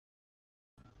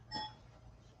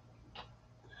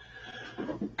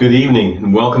Good evening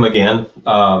and welcome again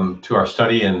to our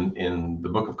study in the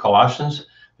book of Colossians.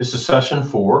 This is session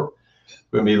 4.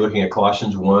 We're going to be looking at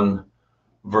Colossians 1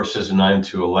 verses 9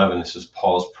 to 11. This is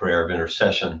Paul's prayer of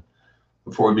intercession.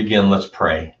 Before we begin, let's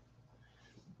pray.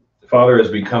 Father, as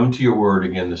we come to your word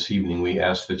again this evening, we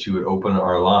ask that you would open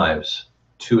our lives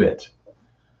to it.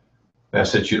 We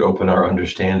ask that you'd open our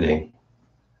understanding.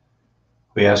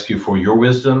 We ask you for your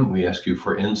wisdom. We ask you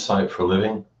for insight for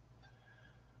living.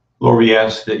 Lord, we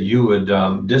ask that you would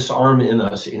disarm in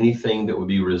us anything that would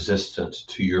be resistant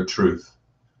to your truth.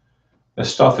 The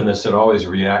stuff in us that always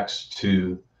reacts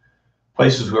to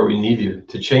places where we need you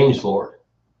to change, Lord.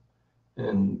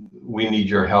 And we need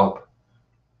your help,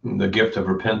 the gift of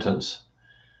repentance,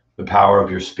 the power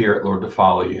of your Spirit, Lord, to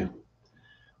follow you.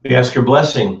 We ask your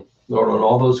blessing, Lord, on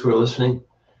all those who are listening.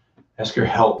 Ask your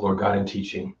help, Lord God, in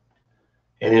teaching.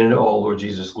 And in it all, Lord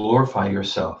Jesus, glorify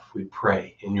yourself. We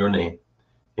pray in your name.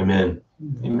 Amen.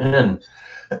 Amen.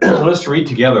 Let's read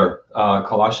together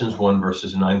Colossians 1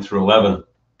 verses 9 through 11.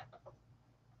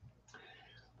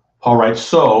 Paul writes,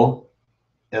 "So,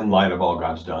 in light of all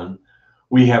God's done,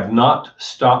 we have not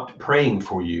stopped praying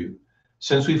for you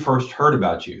since we first heard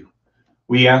about you.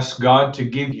 We ask God to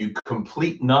give you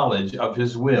complete knowledge of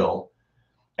his will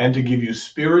and to give you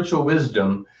spiritual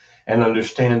wisdom and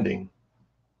understanding.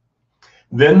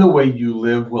 Then the way you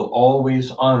live will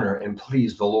always honor and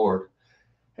please the Lord,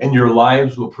 and your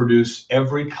lives will produce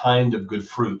every kind of good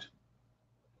fruit.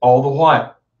 All the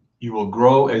while, you will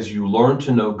grow as you learn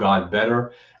to know God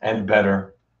better and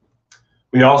better.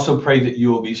 We also pray that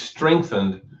you will be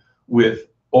strengthened with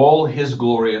all his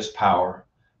glorious power,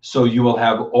 so you will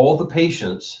have all the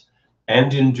patience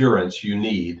and endurance you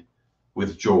need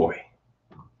with joy."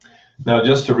 Now,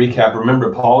 just to recap,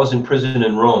 remember, Paul was in prison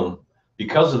in Rome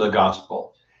because of the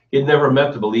gospel. He had never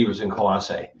met the believers in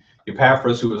Colossae.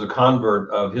 Epaphras, who was a convert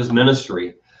of his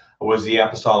ministry, was the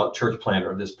apostolic church planter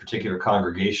of this particular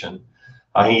congregation.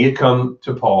 He had come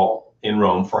to Paul in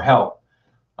Rome for help.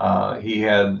 He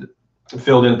had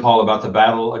filled in Paul about the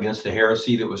battle against the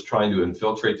heresy that was trying to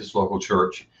infiltrate this local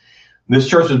church. This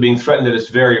church was being threatened at its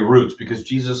very roots because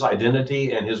Jesus'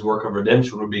 identity and his work of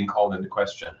redemption were being called into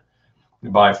question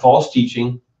by false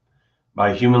teaching,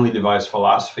 by humanly devised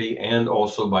philosophy, and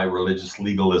also by religious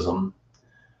legalism.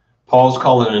 Paul's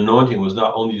call and anointing was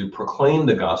not only to proclaim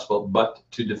the gospel, but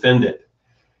to defend it.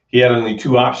 He had only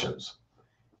two options.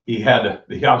 He had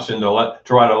the option to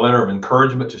write a letter of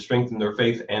encouragement to strengthen their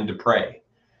faith and to pray.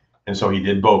 And so he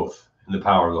did both in the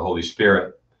power of the Holy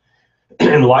Spirit.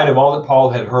 In light of all that Paul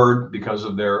had heard because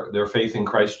of their faith in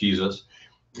Christ Jesus,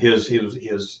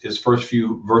 his first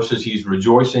few verses, he's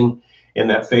rejoicing in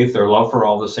that faith, their love for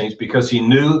all the saints, because he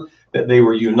knew that they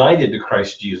were united to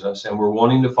Christ Jesus and were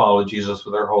wanting to follow Jesus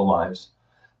with their whole lives.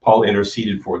 Paul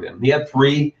interceded for them. He had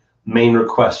three main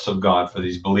requests of God for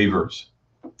these believers.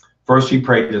 First, he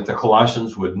prayed that the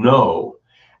Colossians would know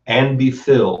and be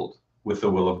filled with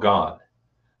the will of God.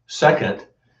 Second,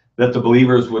 that the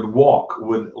believers would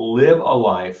live a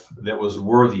life that was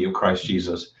worthy of Christ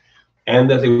Jesus,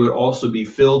 and that they would also be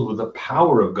filled with the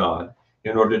power of God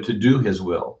in order to do his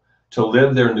will, to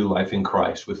live their new life in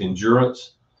Christ with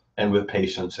endurance and with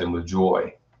patience and with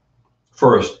joy.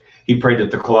 First, he prayed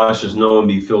that the Colossians know and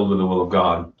be filled with the will of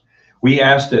God. We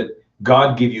ask that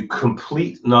God give you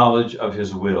complete knowledge of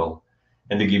his will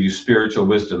and to give you spiritual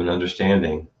wisdom and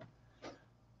understanding.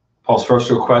 Paul's first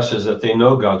request is that they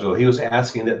know God's will. He was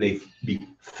asking that they be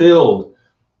filled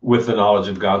with the knowledge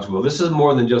of God's will. This is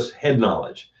more than just head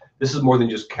knowledge. This is more than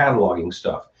just cataloging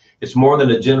stuff. It's more than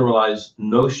a generalized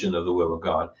notion of the will of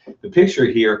God. The picture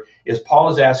here is Paul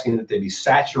is asking that they be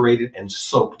saturated and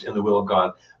soaked in the will of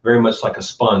God, very much like a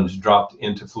sponge dropped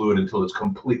into fluid until it's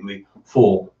completely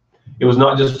full. It was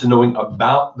not just to knowing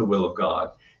about the will of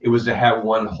God. It was to have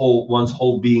one's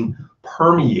whole being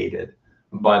permeated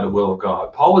by the will of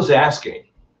God. Paul was asking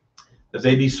that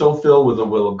they be so filled with the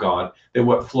will of God that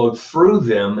what flowed through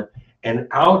them and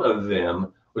out of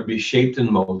them would be shaped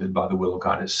and molded by the will of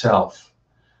God itself.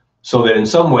 So that in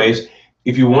some ways,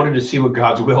 if you wanted to see what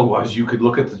God's will was, you could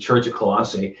look at the church at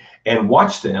Colossae and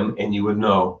watch them and you would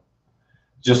know.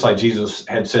 Just like Jesus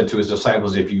had said to his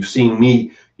disciples, "If you've seen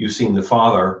me, you've seen the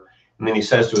Father." And then he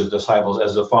says to his disciples,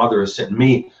 "As the Father has sent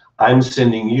me, I'm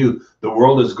sending you." The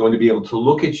world is going to be able to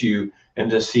look at you and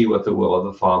to see what the will of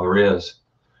the Father is.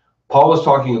 Paul was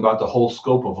talking about the whole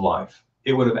scope of life.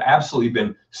 It would have absolutely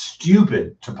been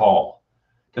stupid to Paul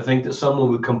to think that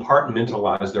someone would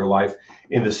compartmentalize their life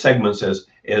into segments as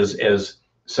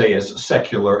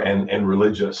secular and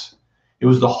religious. It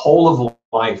was the whole of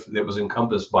life that was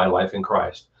encompassed by life in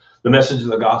Christ. The message of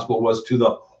the gospel was to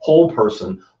the whole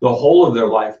person, the whole of their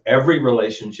life, every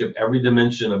relationship, every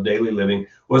dimension of daily living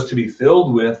was to be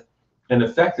filled with and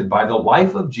affected by the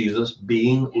life of Jesus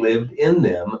being lived in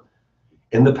them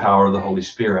in the power of the Holy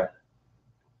Spirit.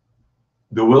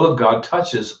 The will of God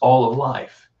touches all of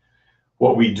life.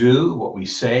 What we do, what we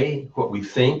say, what we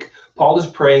think. Paul is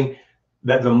praying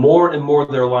that the more and more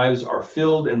their lives are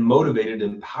filled and motivated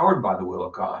and empowered by the will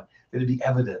of God, that it be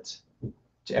evident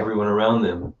to everyone around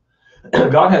them.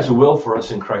 God has a will for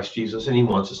us in Christ Jesus, and he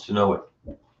wants us to know it.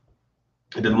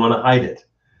 He doesn't want to hide it.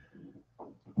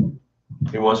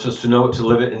 He wants us to know it, to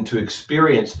live it, and to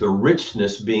experience the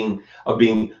richness of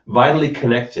being vitally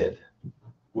connected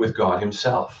with God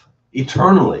himself,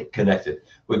 eternally connected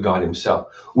with God himself.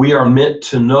 We are meant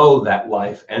to know that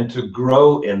life and to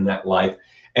grow in that life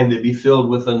and to be filled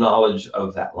with the knowledge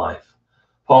of that life.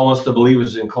 Paul wants the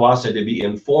believers in Colossae to be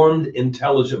informed,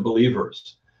 intelligent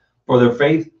believers, for their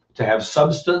faith to have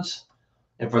substance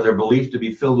and for their belief to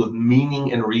be filled with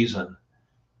meaning and reason.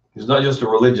 It's not just a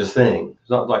religious thing. It's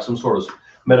not like some sort of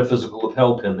metaphysical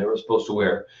lapel pin they were supposed to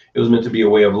wear. It was meant to be a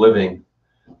way of living.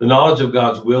 The knowledge of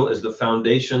God's will is the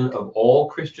foundation of all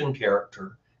Christian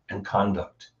character and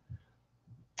conduct.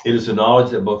 It is a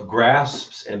knowledge that both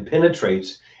grasps and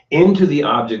penetrates into the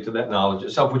object of that knowledge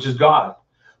itself, which is God.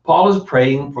 Paul is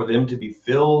praying for them to be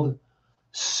filled,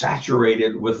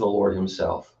 saturated with the Lord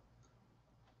himself.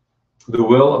 The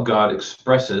will of God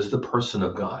expresses the person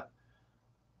of God.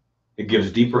 It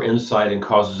gives deeper insight and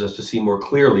causes us to see more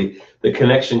clearly the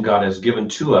connection God has given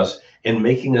to us in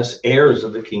making us heirs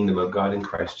of the kingdom of God in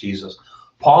Christ Jesus.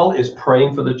 Paul is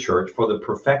praying for the church, for the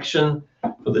perfection,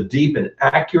 for the deep and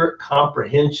accurate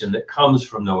comprehension that comes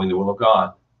from knowing the will of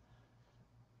God.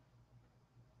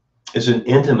 It's an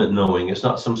intimate knowing. It's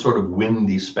not some sort of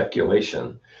windy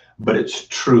speculation, but it's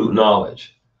true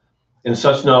knowledge. And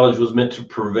such knowledge was meant to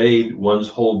pervade one's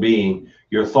whole being,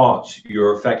 your thoughts,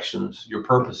 your affections, your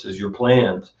purposes, your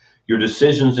plans, your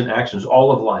decisions and actions,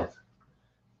 all of life.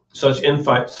 Such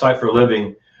insight for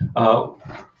living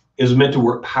is meant to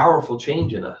work powerful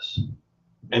change in us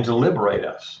and to liberate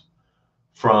us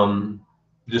from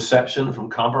deception, from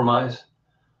compromise.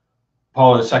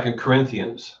 Paul in 2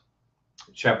 Corinthians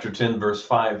chapter 10, verse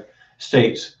 5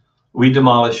 states, "We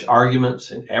demolish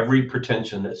arguments and every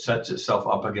pretension that sets itself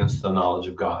up against the knowledge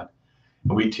of God.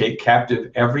 And we take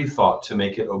captive every thought to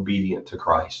make it obedient to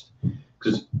Christ."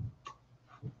 Because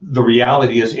the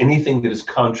reality is anything that is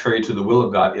contrary to the will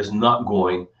of God is not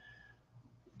going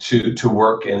to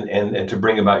work and to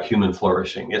bring about human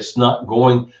flourishing. It's not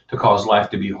going to cause life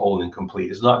to be whole and complete.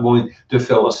 It's not going to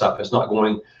fill us up. It's not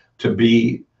going to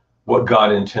be what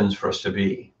God intends for us to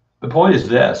be. The point is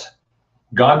this: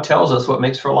 God tells us what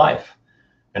makes for life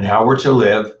and how we're to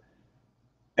live,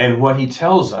 and what he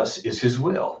tells us is his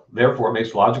will. Therefore, it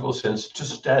makes logical sense to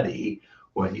study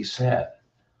what he said.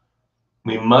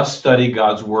 We must study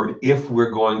God's word if we're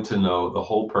going to know the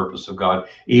whole purpose of God,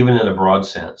 even in a broad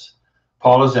sense.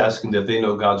 Paul is asking that they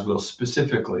know God's will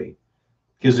specifically,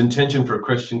 his intention for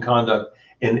Christian conduct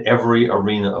in every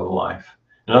arena of life.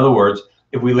 In other words,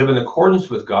 if we live in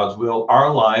accordance with God's will,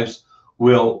 our lives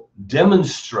will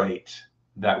demonstrate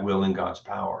that will in God's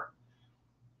power.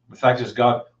 The fact is,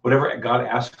 God, whatever God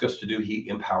asks us to do, he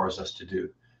empowers us to do.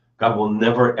 God will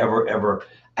never, ever, ever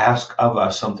ask of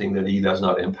us something that he does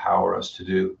not empower us to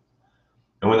do.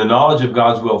 And when the knowledge of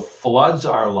God's will floods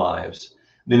our lives,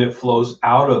 then it flows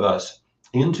out of us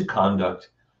into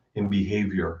conduct and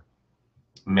behavior.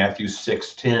 Matthew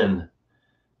 6:10,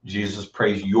 Jesus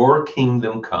prays, "Your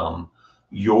kingdom come,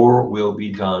 your will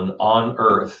be done on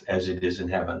earth as it is in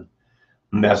heaven."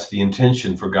 And that's the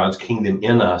intention for God's kingdom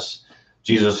in us.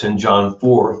 Jesus in John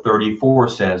 4:34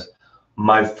 says,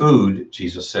 "My food,"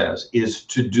 Jesus says, "is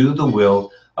to do the will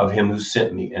of him who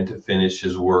sent me and to finish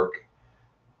his work."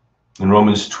 In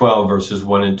Romans 12, verses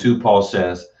 1 and 2, Paul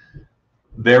says,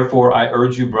 "Therefore I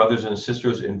urge you, brothers and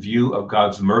sisters, in view of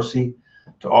God's mercy,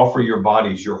 to offer your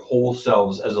bodies, your whole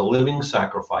selves, as a living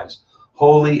sacrifice,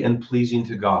 holy and pleasing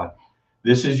to God.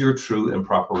 This is your true and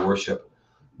proper worship.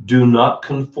 Do not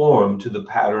conform to the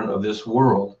pattern of this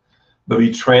world, but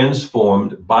be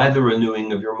transformed by the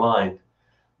renewing of your mind.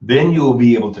 Then you will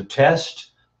be able to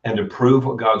test and approve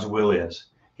what God's will is,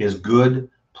 his good,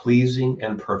 pleasing,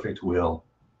 and perfect will."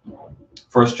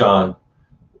 1 John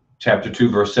chapter 2,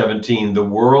 verse 17, "The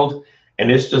world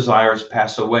and its desires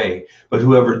pass away, but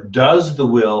whoever does the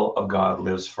will of God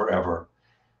lives forever."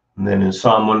 And then in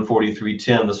Psalm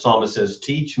 143:10, the psalmist says,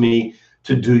 "Teach me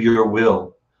to do your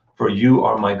will, for you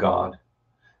are my God.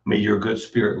 May your good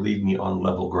spirit lead me on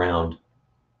level ground."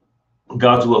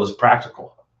 God's will is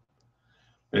practical.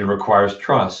 It requires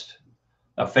trust,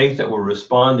 a faith that will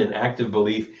respond in active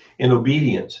belief in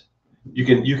obedience. You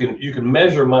can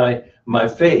measure my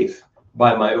faith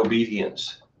by my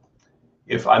obedience.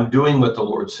 If I'm doing what the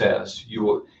Lord says, you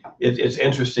will. It's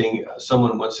interesting.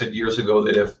 Someone once said years ago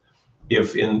that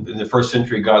if in the first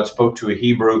century God spoke to a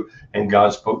Hebrew and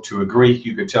God spoke to a Greek,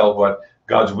 you could tell what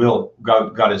God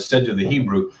had said to the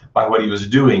Hebrew by what he was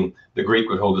doing. The Greek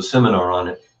would hold a seminar on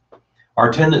it.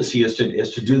 Our tendency is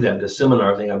to do that, the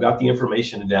seminar thing. I've got the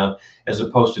information down, as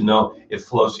opposed to no, it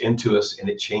flows into us and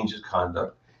it changes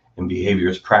conduct and behavior.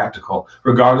 Is practical,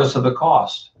 regardless of the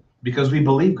cost, because we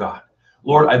believe God.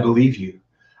 Lord, I believe you.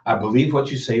 I believe what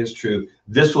you say is true.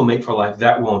 This will make for life,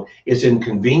 that won't. It's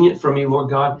inconvenient for me, Lord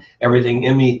God. Everything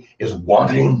in me is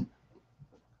wanting,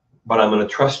 but I'm going to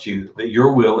trust you that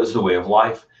your will is the way of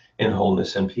life and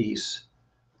wholeness and peace.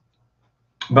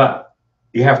 But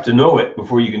you have to know it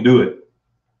before you can do it.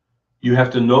 You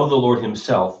have to know the Lord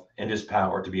himself and his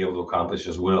power to be able to accomplish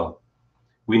his will.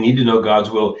 We need to know God's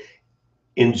will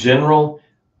in general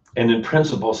and in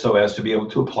principle, so as to be able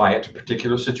to apply it to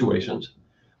particular situations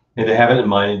and to have it in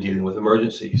mind in dealing with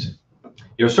emergencies.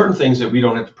 There are certain things that we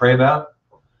don't have to pray about.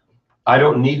 I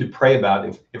don't need to pray about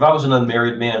it. If I was an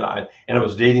unmarried man and I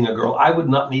was dating a girl, I would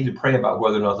not need to pray about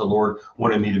whether or not the Lord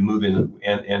wanted me to move in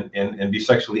and be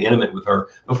sexually intimate with her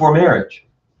before marriage.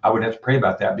 I would have to pray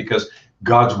about that, because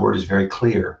God's word is very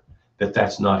clear that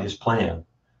that's not his plan.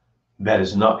 That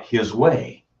is not his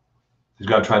way. Is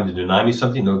God trying to deny me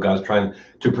something? No, God's trying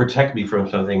to protect me from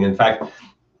something. In fact,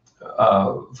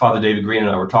 Father David Green and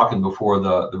I were talking before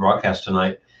the broadcast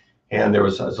tonight, and there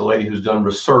was a lady who's done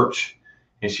research,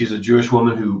 and she's a Jewish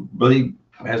woman who really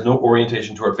has no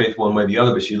orientation toward faith one way or the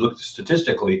other, but she looked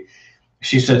statistically.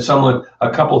 She said a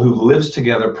couple who lives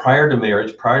together prior to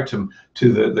marriage, prior to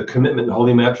the commitment and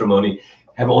holy matrimony,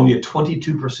 have only a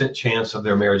 22% chance of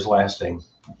their marriage lasting.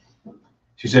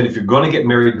 She said, if you're going to get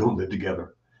married, don't live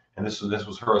together. And this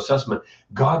was her assessment.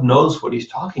 God knows what he's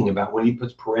talking about when he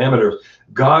puts parameters.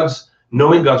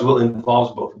 Knowing God's will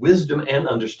involves both wisdom and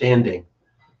understanding.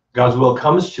 God's will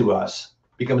comes to us,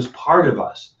 becomes part of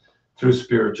us through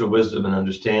spiritual wisdom and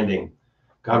understanding.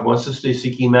 God wants us to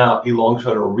seek him out. He longs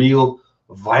for a real,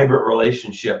 vibrant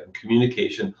relationship and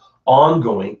communication,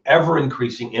 ongoing,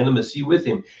 ever-increasing intimacy with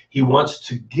him. He wants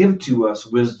to give to us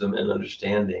wisdom and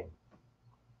understanding.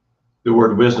 The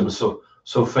word wisdom,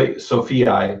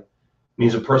 Sophia,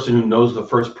 means a person who knows the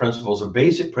first principles or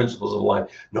basic principles of life,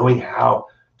 knowing how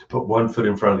to put one foot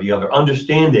in front of the other.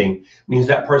 Understanding means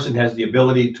that person has the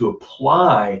ability to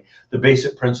apply the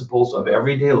basic principles of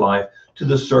everyday life to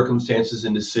the circumstances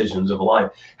and decisions of life.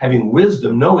 Having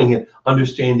wisdom, knowing it,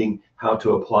 understanding how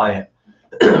to apply it.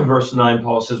 Verse 9,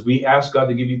 Paul says, we ask God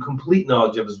to give you complete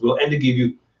knowledge of his will and to give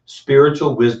you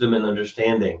spiritual wisdom and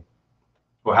understanding.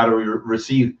 Well, how do we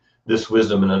receive this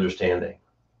wisdom and understanding?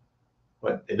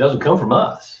 But it doesn't come from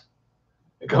us.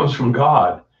 It comes from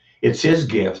God. It's his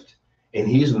gift, and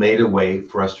he's made a way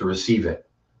for us to receive it.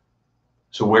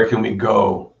 So where can we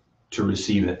go to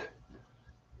receive it?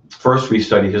 First, we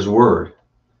study his word.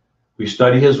 We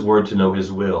study his word to know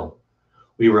his will.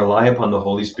 We rely upon the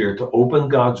Holy Spirit to open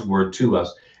God's word to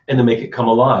us and to make it come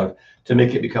alive, to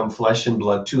make it become flesh and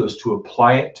blood to us, to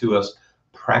apply it to us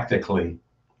practically.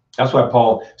 That's why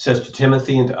Paul says to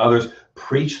Timothy and to others,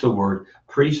 preach the word,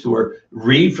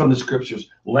 read from the scriptures,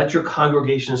 let your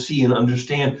congregation see and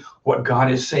understand what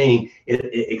God is saying,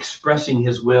 expressing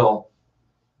his will.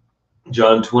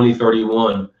 John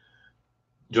 20:31,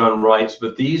 John writes,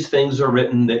 but these things are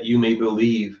written that you may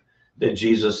believe that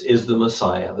Jesus is the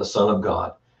Messiah, the Son of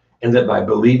God, and that by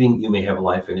believing you may have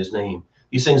life in his name.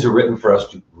 These things are written for us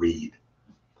to read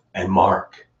and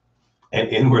mark and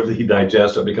inwardly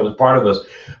digest. So it becomes part of us.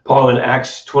 Paul in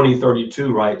Acts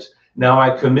 20:32 writes, now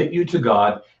I commit you to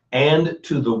God and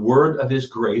to the word of his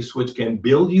grace, which can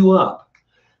build you up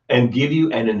and give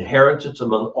you an inheritance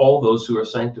among all those who are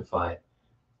sanctified.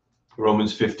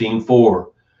 Romans 15:4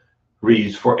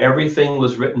 reads, for everything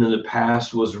was written in the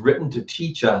past was written to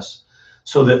teach us,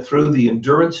 so that through the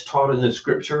endurance taught in the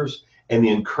scriptures and the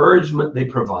encouragement they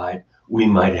provide, we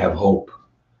might have hope.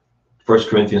 1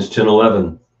 Corinthians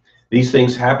 10:11, these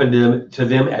things happened to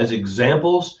them as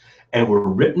examples and were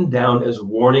written down as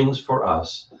warnings for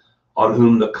us, on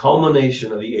whom the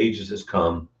culmination of the ages has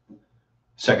come.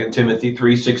 2 Timothy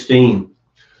 3:16,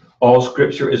 all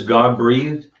scripture is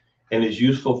God-breathed and is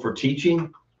useful for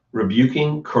teaching,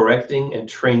 rebuking, correcting, and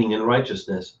training in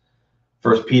righteousness.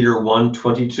 1 Peter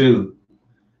 1:22,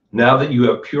 now that you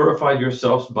have purified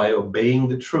yourselves by obeying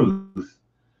the truth,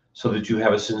 so that you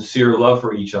have a sincere love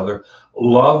for each other,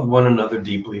 love one another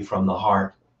deeply from the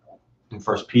heart. In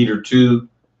 1 Peter 2,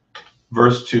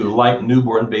 verse 2, like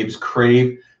newborn babes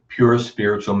crave pure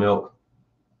spiritual milk,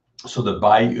 so that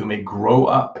by you may grow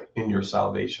up in your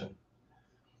salvation.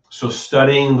 So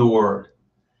studying the word.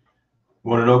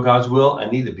 Want to know God's will? I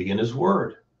need to be in his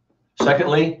word.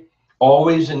 Secondly,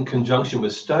 always in conjunction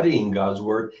with studying God's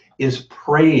word is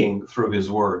praying through his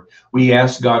word. We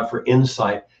ask God for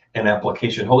insight and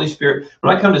application. Holy Spirit,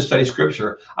 when I come to study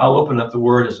scripture, I'll open up the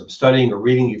word as I'm studying or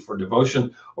reading for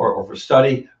devotion or for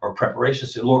study or preparation.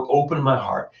 Say, Lord, open my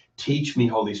heart. Teach me,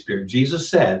 Holy Spirit. Jesus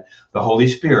said the Holy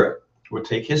Spirit would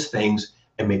take his things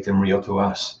and make them real to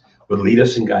us, would lead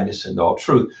us and guide us into all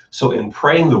truth. So in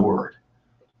praying the word,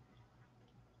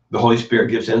 the Holy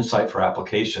Spirit gives insight for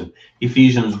application.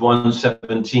 Ephesians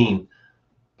 1:17,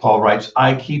 Paul writes,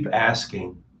 I keep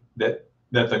asking that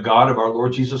the God of our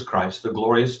Lord Jesus Christ, the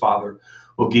glorious Father,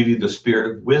 will give you the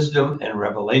spirit of wisdom and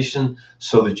revelation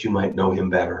so that you might know him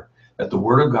better, that the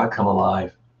word of God come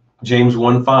alive. James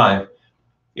 1:5,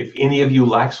 if any of you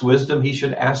lacks wisdom, he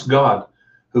should ask God,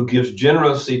 who gives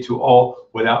generously to all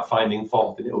without finding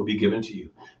fault, and it will be given to you.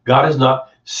 God is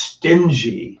not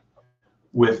stingy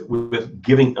with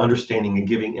giving understanding and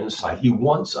giving insight. He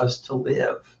wants us to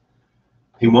live.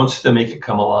 He wants to make it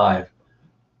come alive.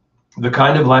 The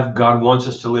kind of life God wants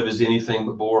us to live is anything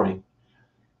but boring.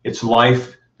 It's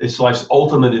life's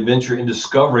ultimate adventure in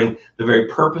discovering the very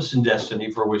purpose and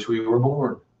destiny for which we were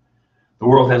born. The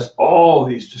world has all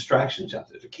these distractions out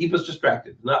there to keep us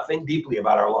distracted, not think deeply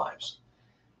about our lives.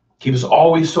 Keep us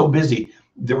always so busy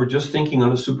that we're just thinking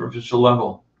on a superficial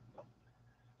level.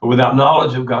 But without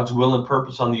knowledge of God's will and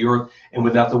purpose on the earth, and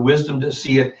without the wisdom to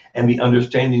see it and the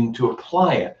understanding to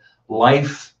apply it,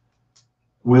 life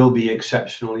will be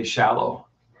exceptionally shallow.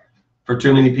 For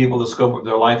too many people, the scope of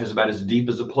their life is about as deep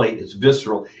as a plate. It's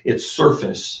visceral, it's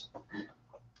surface.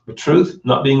 But truth,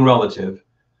 not being relative,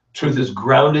 truth is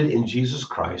grounded in Jesus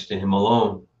Christ and him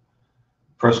alone.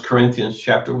 1 Corinthians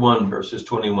chapter 1, verses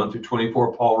 21 through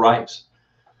 24, Paul writes,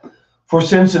 for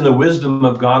since in the wisdom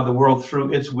of God, the world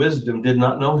through its wisdom did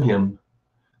not know him,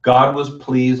 God was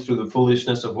pleased through the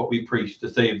foolishness of what we preach to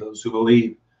save those who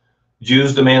believe.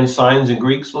 Jews demand signs and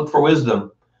Greeks look for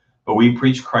wisdom, but we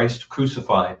preach Christ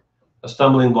crucified, a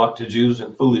stumbling block to Jews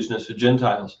and foolishness to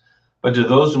Gentiles. But to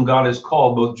those whom God has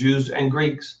called, both Jews and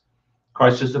Greeks,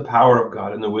 Christ is the power of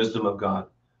God and the wisdom of God.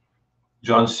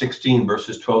 John 16,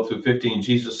 verses 12 through 15,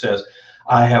 Jesus says,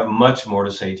 I have much more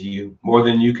to say to you, more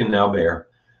than you can now bear.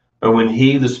 But when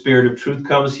he, the Spirit of truth,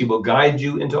 comes, he will guide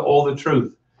you into all the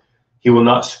truth. He will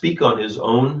not speak on his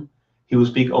own. He will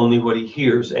speak only what he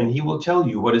hears, and he will tell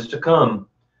you what is to come.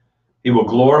 He will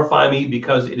glorify me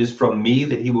because it is from me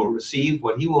that he will receive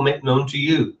what he will make known to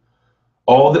you.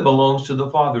 All that belongs to the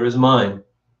Father is mine.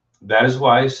 That is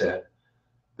why I said,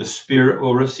 the Spirit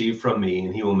will receive from me,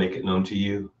 and he will make it known to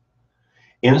you.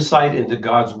 Insight into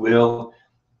God's will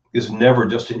is never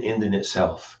just an end in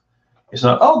itself. It's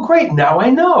not, oh, great, now I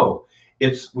know.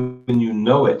 It's when you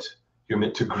know it, you're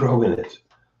meant to grow in it.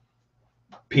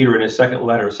 Peter, in his second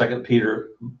letter, 2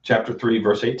 Peter chapter 3,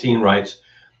 verse 18, writes,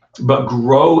 but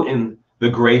grow in the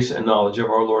grace and knowledge of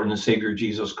our Lord and Savior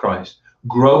Jesus Christ.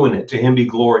 Grow in it. To him be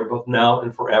glory, both now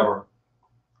and forever.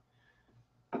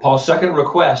 Paul's second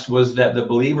request was that the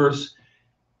believers,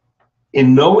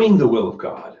 in knowing the will of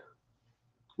God,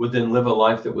 would then live a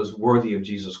life that was worthy of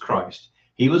Jesus Christ.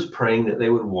 He was praying that they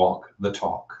would walk the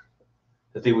talk,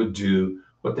 that they would do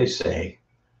what they say.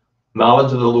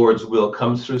 Knowledge of the Lord's will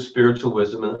comes through spiritual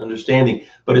wisdom and understanding,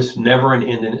 but it's never an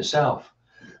end in itself.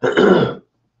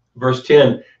 Verse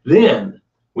 10, then,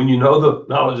 when you know the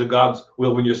knowledge of God's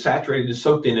will, when you're saturated and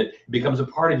soaked in it, it becomes a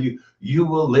part of you, you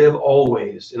will live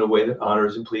always in a way that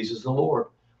honors and pleases the Lord.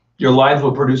 Your lives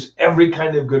will produce every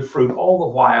kind of good fruit. All the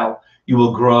while, you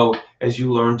will grow as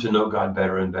you learn to know God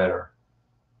better and better.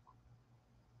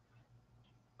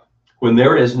 When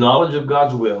there is knowledge of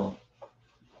God's will,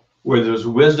 where there's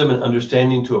wisdom and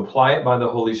understanding to apply it by the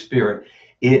Holy Spirit,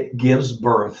 it gives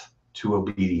birth to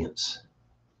obedience.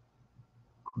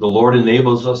 The Lord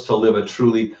enables us to live a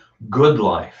truly good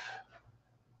life,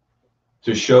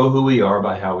 to show who we are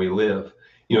by how we live.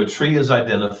 You know, a tree is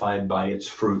identified by its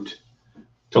fruit.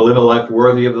 To live a life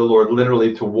worthy of the Lord,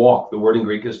 literally to walk, the word in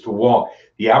Greek is to walk,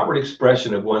 the outward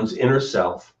expression of one's inner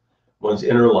self, one's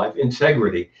inner life,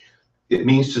 integrity. It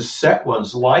means to set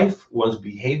one's life, one's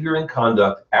behavior and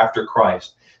conduct after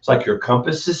Christ. It's like your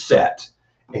compass is set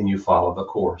and you follow the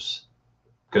course.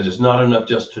 Because it's not enough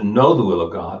just to know the will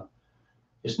of God.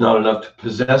 It's not enough to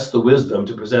possess the wisdom,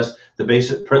 to possess the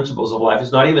basic principles of life.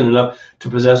 It's not even enough to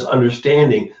possess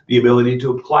understanding, the ability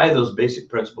to apply those basic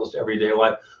principles to everyday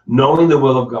life. Knowing the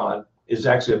will of God is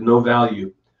actually of no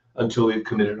value until we've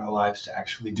committed our lives to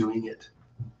actually doing it.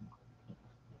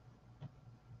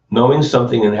 Knowing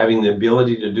something and having the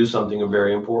ability to do something are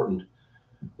very important.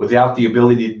 without the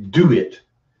ability to do it,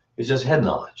 it's just head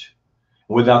knowledge.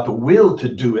 Without the will to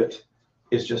do it,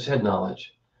 it's just head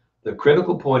knowledge. The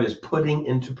critical point is putting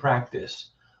into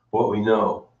practice what we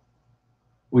know.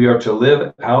 We are to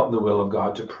live out the will of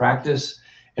God, to practice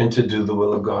and to do the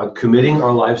will of God, committing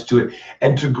our lives to it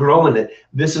and to grow in it.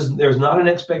 There's not an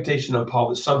expectation on Paul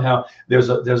that somehow there's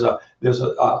a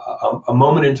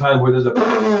moment in time where there's a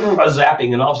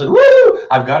zapping and all of a sudden, woo,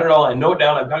 I've got it all, I know it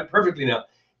down, I've got it perfectly now.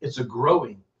 It's a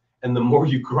growing. And the more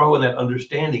you grow in that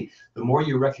understanding, the more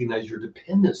you recognize your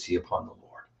dependency upon the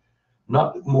Lord.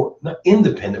 Not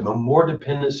independent, but more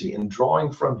dependency and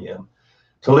drawing from him.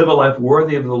 To live a life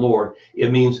worthy of the Lord,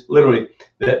 it means literally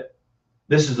that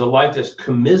this is a life that's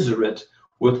commiserate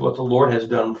with what the Lord has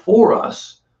done for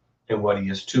us and what he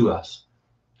is to us.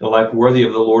 A life worthy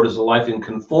of the Lord is a life in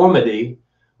conformity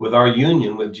with our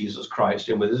union with Jesus Christ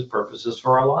and with his purposes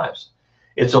for our lives.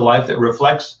 It's a life that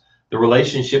reflects the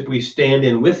relationship we stand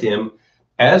in with him,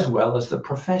 as well as the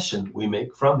profession we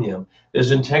make from him.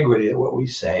 There's integrity in what we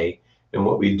say and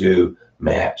what we do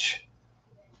match.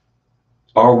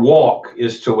 Our walk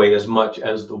is to weigh as much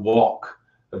as the walk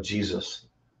of Jesus.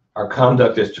 Our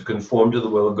conduct is to conform to the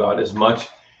will of God as much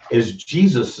as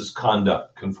Jesus's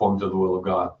conduct conformed to the will of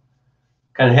God.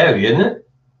 Kind of heavy, isn't it?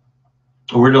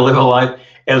 We're to live a life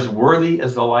as worthy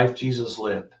as the life Jesus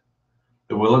lived.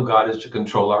 The will of God is to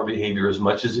control our behavior as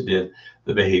much as it did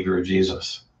the behavior of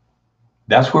Jesus.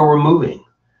 That's where we're moving.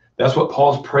 That's what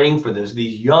Paul's praying for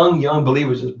these young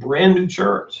believers, this brand new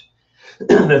church,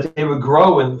 that they would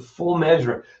grow in full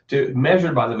measure,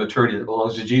 measured by the maturity that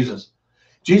belongs to Jesus.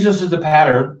 Jesus is the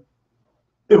pattern,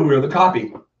 and we're the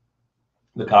copy.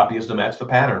 The copy is to match the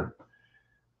pattern.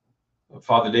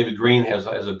 Father David Green has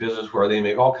a business where they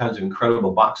make all kinds of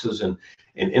incredible boxes and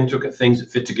intricate things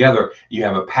that fit together. You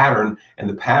have a pattern, and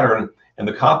the pattern and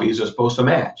the copies are supposed to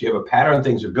match. You have a pattern,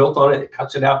 things are built on it, it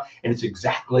cuts it out, and it's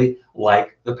exactly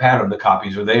like the pattern. The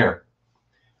copies are there.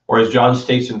 Or as John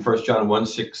states in 1 John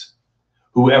 1:6,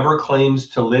 whoever claims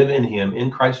to live in him, in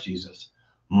Christ Jesus,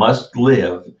 must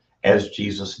live as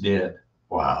Jesus did.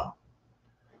 Wow.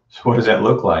 So what does that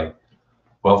look like?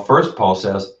 Well, first Paul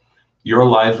says, your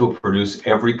lives will produce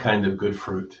every kind of good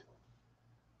fruit.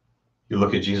 You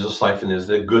look at Jesus' life, and there's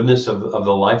the goodness of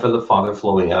the life of the Father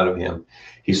flowing out of him.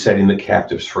 He's setting the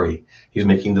captives free. He's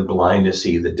making the blind to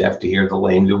see, the deaf to hear, the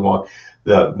lame to walk.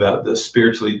 The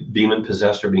spiritually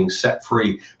demon-possessed are being set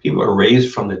free. People are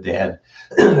raised from the dead.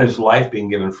 There's life being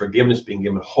given, forgiveness being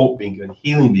given, hope being given,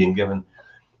 healing being given.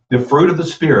 The fruit of the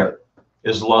Spirit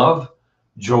is love,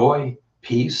 joy,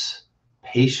 peace,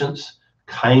 patience,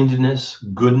 kindness,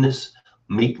 goodness,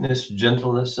 meekness,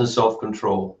 gentleness, and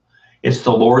self-control. It's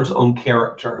the Lord's own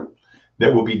character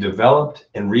that will be developed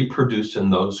and reproduced in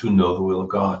those who know the will of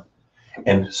God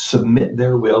and submit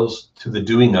their wills to the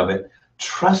doing of it,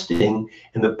 trusting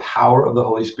in the power of the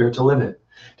Holy Spirit to live it,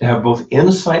 to have both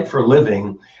insight for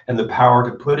living and the power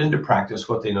to put into practice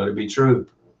what they know to be true.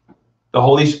 The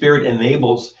Holy Spirit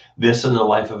enables this in the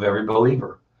life of every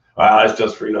believer. Well, it's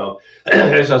just for,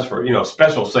 it's just for,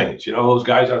 special saints, those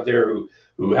guys out there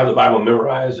who have the Bible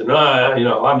memorized and,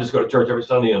 I'm just going to church every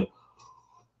Sunday. And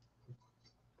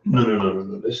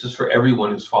no. This is for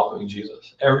everyone who's following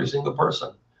Jesus, every single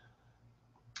person.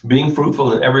 Being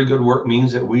fruitful in every good work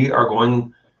means that we are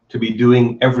going to be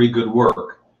doing every good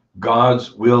work.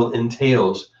 God's will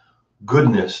entails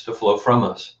goodness to flow from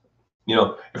us.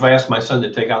 If I ask my son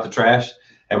to take out the trash,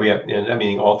 and we have,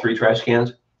 all 3 trash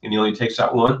cans, and he only takes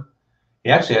out 1,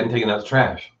 he actually hadn't taken out the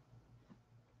trash.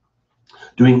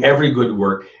 Doing every good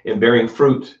work and bearing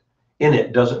fruit in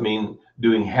it doesn't mean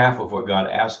doing half of what God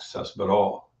asks us, but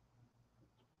all.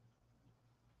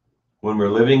 When we're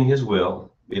living his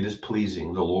will, it is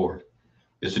pleasing the Lord.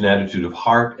 It's an attitude of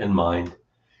heart and mind.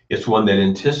 It's one that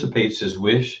anticipates his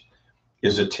wish,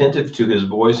 is attentive to his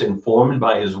voice, informed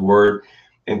by his word,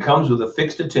 and comes with a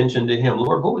fixed attention to him.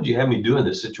 Lord, what would you have me do in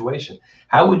this situation?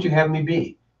 How would you have me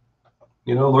be?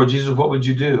 Lord Jesus, what would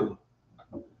you do?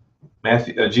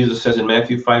 Jesus says in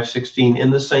Matthew 5:16, in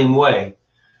the same way,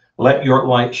 let your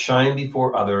light shine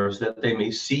before others that they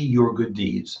may see your good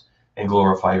deeds and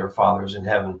glorify your Father in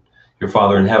heaven.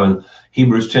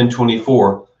 Hebrews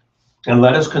 10:24, and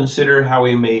let us consider how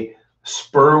we may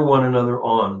spur one another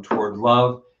on toward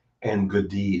love and good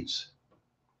deeds.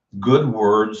 Good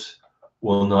words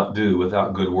will not do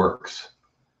without good works.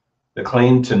 The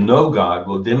claim to know God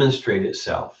will demonstrate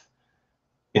itself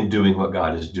in doing what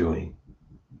God is doing.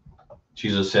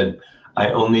 Jesus said, I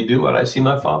only do what I see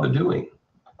my Father doing.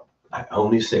 I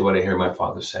only say what I hear my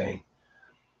Father saying.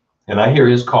 And I hear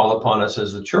his call upon us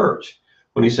as the church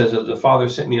when he says, as the Father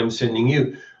sent me, I'm sending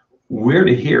you. We're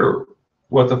to hear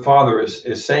what the Father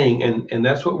is saying, and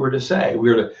that's what we're to say.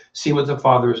 We're to see what the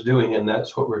Father is doing, and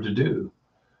that's what we're to do.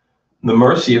 The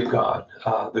mercy of God,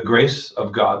 the grace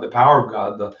of God, the power of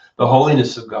God, the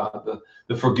holiness of God,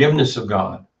 the forgiveness of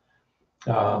God,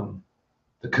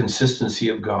 the consistency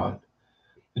of God.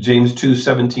 James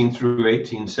 2:17 through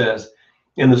 18 says,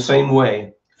 in the same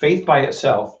way, faith by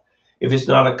itself, if it's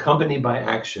not accompanied by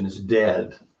action, is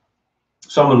dead.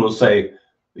 Someone will say,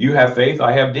 you have faith,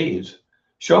 I have deeds.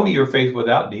 Show me your faith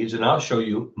without deeds, and I'll show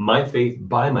you my faith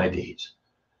by my deeds.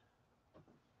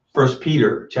 1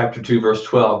 Peter chapter 2, verse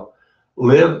 12,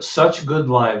 live such good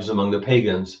lives among the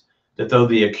pagans that though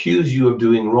they accuse you of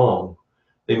doing wrong,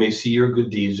 they may see your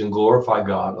good deeds and glorify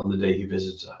God on the day he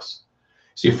visits us.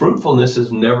 See, fruitfulness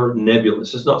is never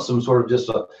nebulous. It's not some sort of just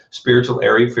a spiritual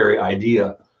airy-fairy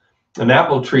idea. An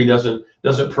apple tree doesn't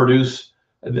produce,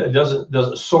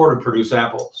 doesn't sort of produce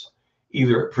apples.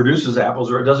 Either it produces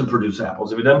apples or it doesn't produce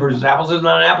apples. If it doesn't produce apples, it's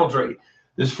not an apple tree.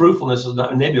 This fruitfulness is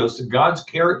not nebulous. God's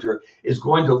character is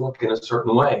going to look in a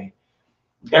certain way.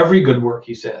 Every good work,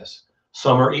 he says,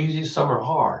 some are easy, some are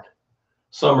hard.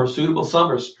 Some are suitable, some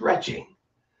are stretching.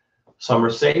 Some are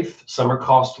safe, some are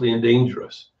costly and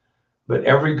dangerous. But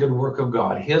every good work of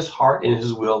God, his heart and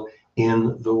his will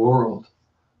in the world.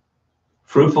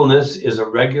 Fruitfulness is a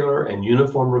regular and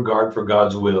uniform regard for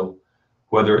God's will,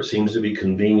 whether it seems to be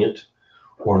convenient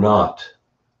or not.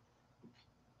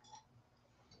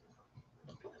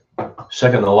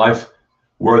 Second, the life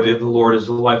worthy of the Lord is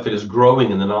the life that is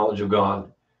growing in the knowledge of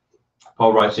God.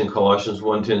 Paul writes in Colossians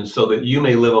 1:10, so that you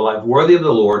may live a life worthy of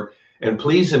the Lord and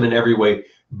please him in every way,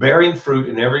 bearing fruit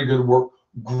in every good work,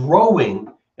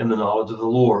 growing in the knowledge of the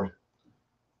Lord.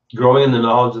 Growing in the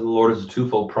knowledge of the Lord is a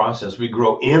twofold process. We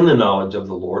grow in the knowledge of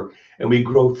the Lord, and we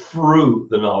grow through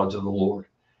the knowledge of the Lord.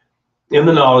 In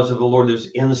the knowledge of the Lord,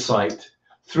 there's insight.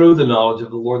 Through the knowledge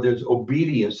of the Lord, there's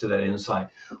obedience to that insight.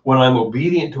 When I'm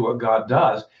obedient to what God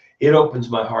does, it opens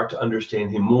my heart to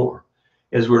understand him more.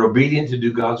 As we're obedient to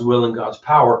do God's will and God's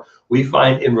power, we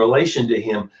find in relation to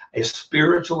him a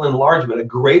spiritual enlargement, a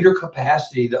greater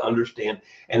capacity to understand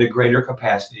and a greater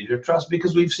capacity to trust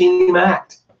because we've seen him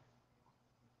act.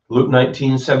 Luke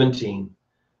 19:17,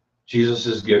 Jesus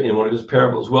is giving in one of his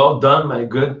parables, well done, my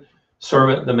good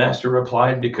servant, the master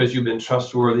replied, because you've been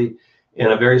trustworthy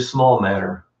in a very small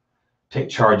matter, take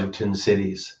charge of 10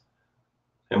 cities.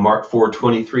 In Mark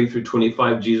 4:23 through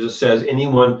 25, Jesus says,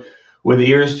 anyone with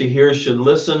ears to hear should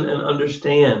listen and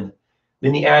understand.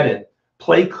 Then he added,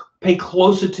 pay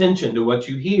close attention to what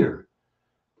you hear.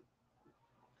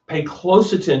 Pay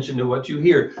close attention to what you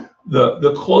hear.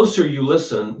 The closer you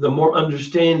listen, the more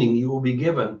understanding you will be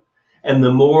given, and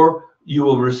the more you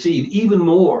will receive, even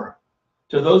more.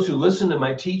 To those who listen to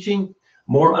my teaching,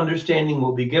 more understanding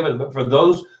will be given. But for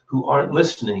those who aren't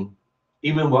listening,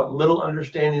 even what little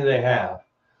understanding they have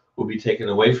will be taken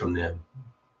away from them.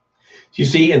 You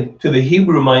see, and to the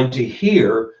Hebrew mind, to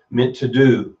hear meant to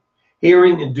do.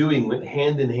 Hearing and doing went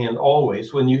hand in hand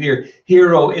always. When you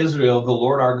hear, O Israel, the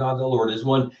Lord our God, the Lord is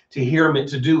one. To hear meant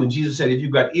to do. And Jesus said, if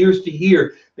you've got ears to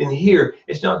hear, then hear.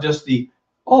 It's not just the,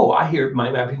 oh, I hear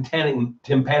my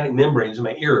tympanic membranes in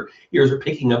my ears are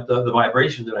picking up the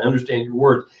vibrations and I understand your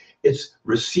words. It's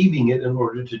receiving it in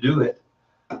order to do it.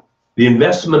 The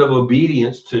investment of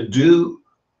obedience to do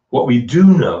what we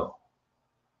do know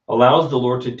allows the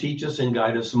Lord to teach us and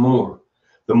guide us more.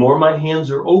 The more my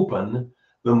hands are open,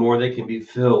 the more they can be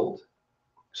filled.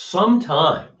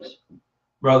 Sometimes,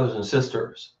 brothers and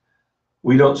sisters,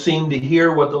 we don't seem to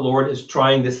hear what the Lord is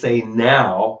trying to say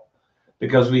now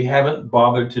because we haven't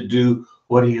bothered to do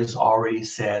what he has already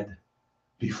said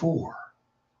before.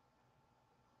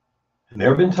 And there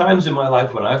have been times in my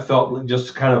life when I felt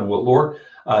just kind of, well, Lord,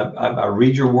 I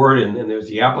read your word and there's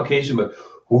the application, but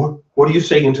what are you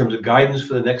saying in terms of guidance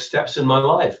for the next steps in my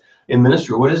life, in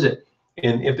ministry? What is it?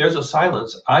 And if there's a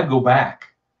silence, I go back.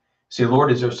 Say,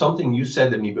 Lord, is there something you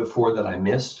said to me before that I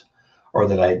missed or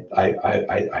that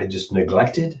I just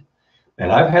neglected?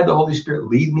 And I've had the Holy Spirit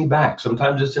lead me back.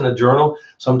 Sometimes it's in a journal.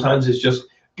 Sometimes it's just,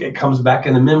 it comes back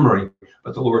in the memory.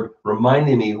 But the Lord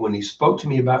reminded me when he spoke to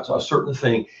me about a certain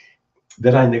thing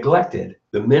that I neglected.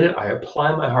 The minute I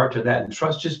apply my heart to that and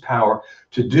trust his power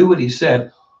to do what he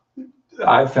said,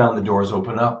 I found the doors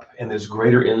open up and there's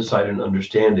greater insight and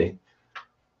understanding.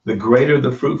 The greater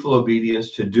the fruitful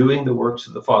obedience to doing the works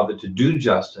of the Father, to do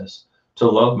justice, to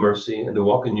love mercy, and to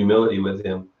walk in humility with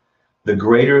him, the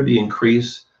greater the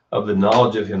increase of the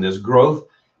knowledge of him. There's growth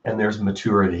and there's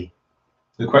maturity.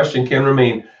 The question can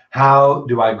remain, how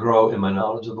do I grow in my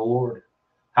knowledge of the Lord?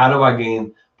 How do I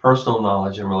gain personal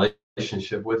knowledge and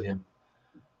relationship with him?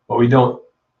 Well, we don't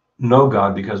know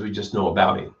God because we just know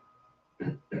about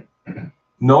him.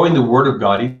 Knowing the Word of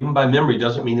God, even by memory,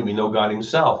 doesn't mean that we know God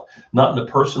himself, not in a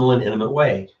personal and intimate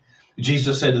way.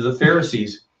 Jesus said to the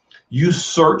Pharisees, you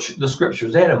search the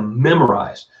scriptures. They had to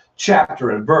memorize chapter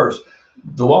and verse,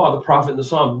 the law, the prophet, and the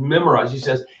psalm, memorize. He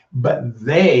says, but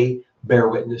they bear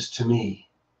witness to me.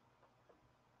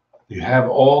 You have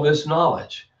all this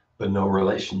knowledge, but no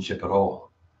relationship at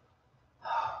all.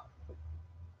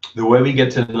 The way we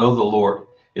get to know the Lord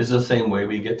is the same way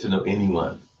we get to know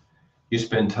anyone. You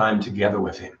spend time together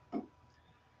with him.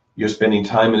 You're spending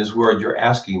time in his word. You're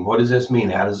asking, what does this mean?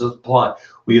 How does it apply?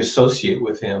 We associate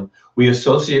with him. We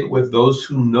associate with those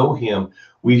who know him.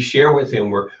 We share with him.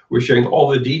 We're sharing all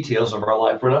the details of our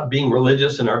life. We're not being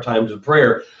religious in our times of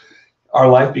prayer. Our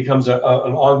life becomes an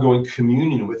ongoing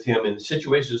communion with him in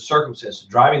situations and circumstances,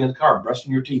 driving in the car,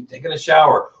 brushing your teeth, taking a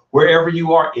shower, wherever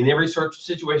you are, in every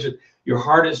situation, your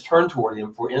heart is turned toward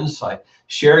him for insight,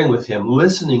 sharing with him,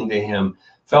 listening to him,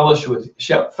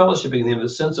 fellowshipping him, the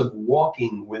sense of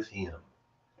walking with him,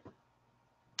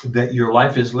 that your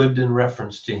life is lived in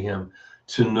reference to him,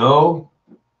 to know,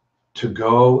 to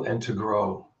go, and to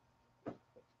grow.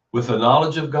 With the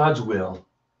knowledge of God's will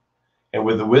and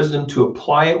with the wisdom to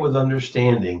apply it with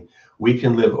understanding, we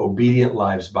can live obedient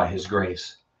lives by his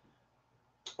grace.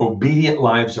 Obedient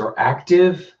lives are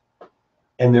active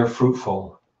and they're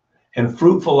fruitful. And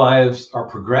fruitful lives are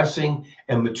progressing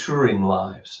and maturing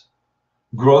lives.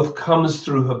 Growth comes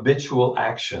through habitual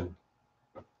action.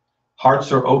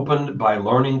 Hearts are opened by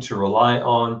learning to rely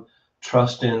on,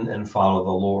 trust in, and follow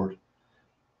the Lord.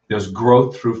 There's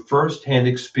growth through firsthand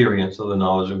experience of the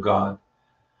knowledge of God.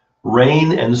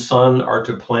 Rain and sun are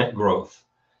to plant growth,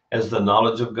 as the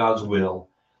knowledge of God's will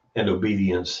and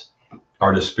obedience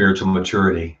are to spiritual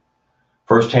maturity.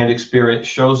 Firsthand experience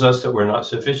shows us that we're not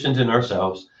sufficient in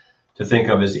ourselves to think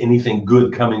of as anything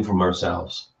good coming from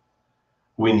ourselves.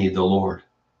 We need the Lord.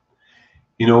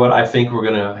 You know what? I think we're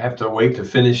going to have to wait to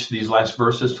finish these last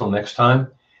verses till next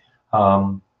time,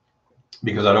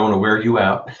 because I don't want to wear you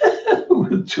out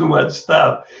with too much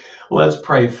stuff. Let's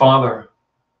pray. Father,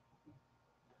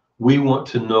 we want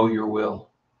to know your will.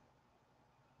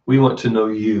 We want to know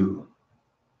you.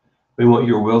 We want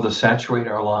your will to saturate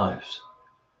our lives,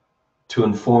 to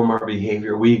inform our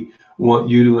behavior. We want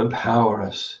you to empower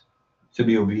us to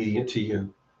be obedient to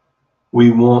you. We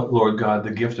want, Lord God,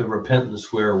 the gift of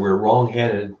repentance where we're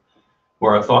wrong-headed,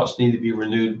 where our thoughts need to be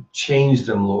renewed. Change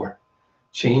them, Lord.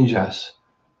 Change us,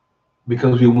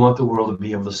 because we want the world to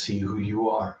be able to see who you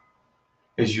are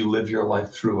as you live your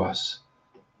life through us.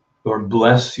 Lord,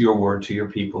 bless your word to your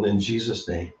people in Jesus'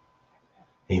 name.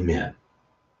 Amen.